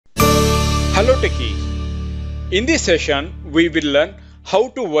Hello techies. In this session, we will learn how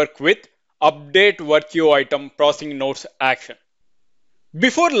to work with update Requeue item processing nodes action.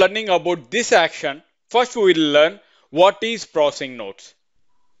 Before learning about this action, first we will learn what is processing nodes.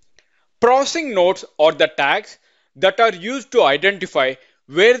 Processing nodes are the tags that are used to identify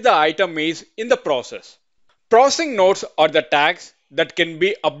where the item is in the process. Processing nodes are the tags that can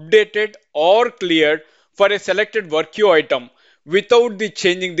be updated or cleared for a selected Requeue item without the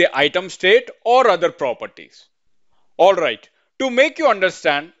changing the item state or other properties. Alright, to make you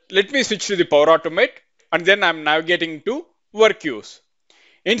understand, let me switch to the Power Automate and then I'm navigating to Requeues.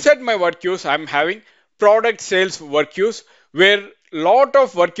 Inside my Requeues, I'm having product sales Requeues where lot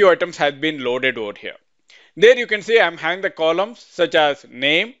of Requeue items has been loaded over here. There you can see I'm having the columns such as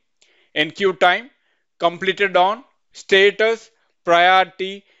name, enqueue time, completed on, status,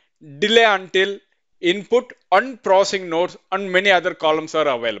 priority, delay until, input, and processing nodes, and many other columns are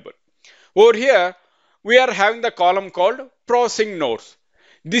available. Over here, we are having the column called processing nodes.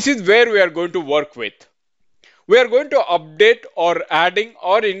 This is where we are going to work with. We are going to update or adding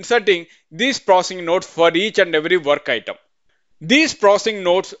or inserting these processing nodes for each and every work item. These processing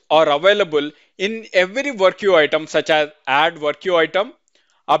nodes are available in every Requeue item such as add Requeue item,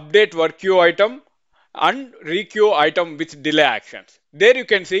 update Requeue item, and Requeue item with delay actions. There you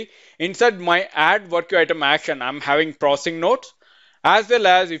can see inside my add Requeue item action, I'm having processing nodes, as well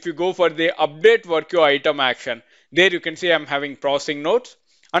as if you go for the update Requeue item action, there you can see I'm having processing nodes,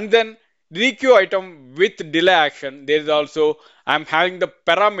 and then Requeue item with delay action, there is also I'm having the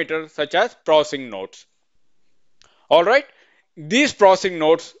parameters such as processing nodes. Alright, these processing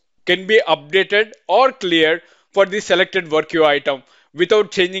nodes can be updated or cleared for the selected Requeue item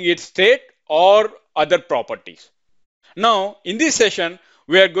without changing its state or other properties. Now, in this session,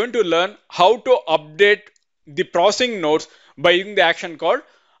 we are going to learn how to update the processing nodes by using the action called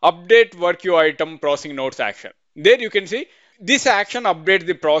update Requeue item processing nodes action. There you can see this action updates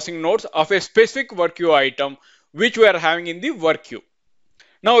the processing nodes of a specific Requeue item which we are having in the Requeue.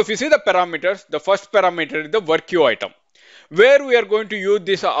 Now, if you see the parameters, the first parameter is the Requeue item, where we are going to use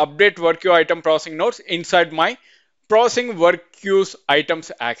this update Requeue item processing nodes inside my processing Requeues items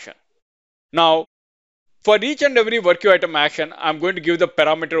action. Now, for each and every Requeue item action, I'm going to give the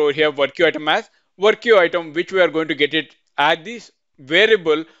parameter over here Requeue item as Requeue item, which we are going to get it as this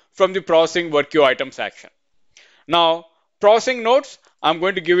variable from the processing Requeue items action. Now, processing nodes, I'm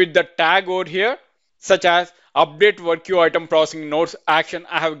going to give it the tag over here, such as update Requeue item processing nodes action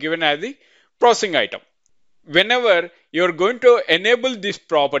I have given as the processing item. Whenever you're going to enable this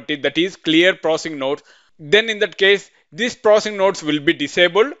property, that is clear processing nodes, then in that case, these processing nodes will be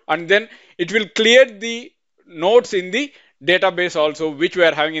disabled and then it will clear the nodes in the database also, which we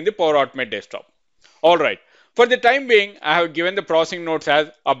are having in the Power Automate desktop. Alright, for the time being, I have given the processing nodes as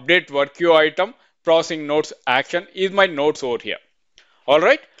update Requeue item processing nodes action is my nodes over here.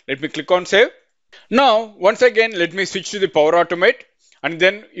 Alright, let me click on save. Now, once again, let me switch to the Power Automate. And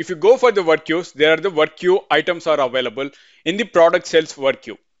then if you go for the Requeues, there are the Requeue items are available in the product sales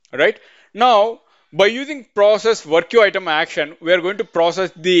Requeue, right? Now, by using process Requeue item action, we are going to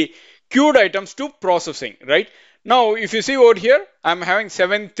process the queued items to processing, right? Now, if you see over here, I'm having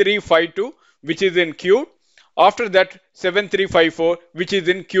 7352, which is in queued. After that, 7354, which is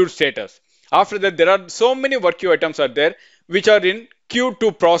in queued status. After that, there are so many Requeue items are there, which are in queue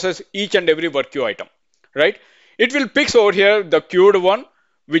to process each and every Requeue item, right? It will pick over here the queued one,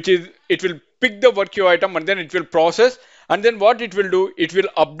 which is, it will pick the Requeue item and then it will process. And then what it will do, it will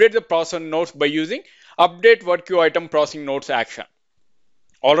update the processing nodes by using update Requeue item processing nodes action.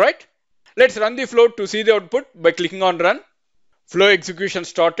 Alright, let's run the flow to see the output by clicking on run. Flow execution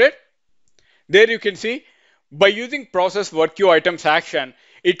started. There you can see by using process Requeue items action,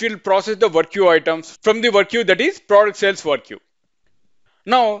 it will process the Requeue items from the Requeue, that is product sales Requeue.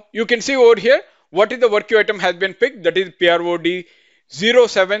 Now you can see over here what is the Requeue item has been picked, that is PROD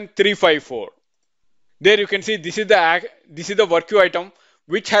 07354. There you can see this is the Requeue item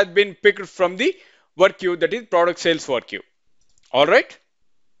which has been picked from the Requeue, that is product sales Requeue. Alright.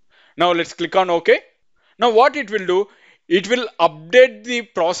 Now let's click on OK. Now what it will do, it will update the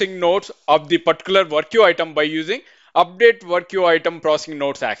processing nodes of the particular Requeue item by using update Requeue item processing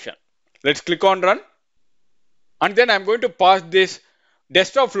nodes action. Let's click on run. And then I'm going to pass this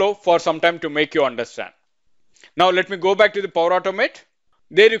desktop flow for some time to make you understand. Now let me go back to the Power Automate.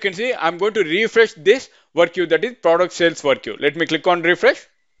 There you can see I'm going to refresh this Requeue, that is product sales Requeue. Let me click on refresh.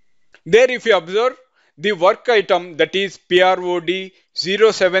 There if you observe the work item, that is PROD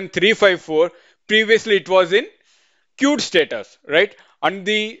 07354, previously it was in queued status, right? And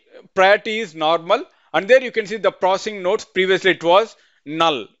the priority is normal. And there you can see the processing nodes, previously it was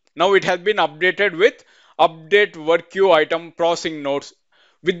null. Now it has been updated with update work queue item processing notes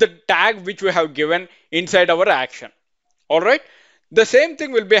with the tag which we have given inside our action. All right. The same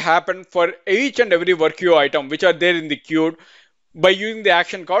thing will be happen for each and every work queue item which are there in the queue by using the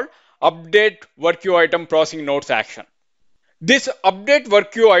action called update work queue item processing notes action. This update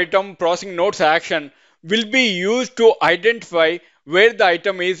work queue item processing notes action will be used to identify where the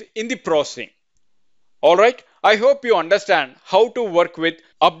item is in the processing. Alright, I hope you understand how to work with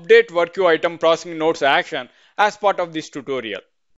update work queue item processing notes action as part of this tutorial.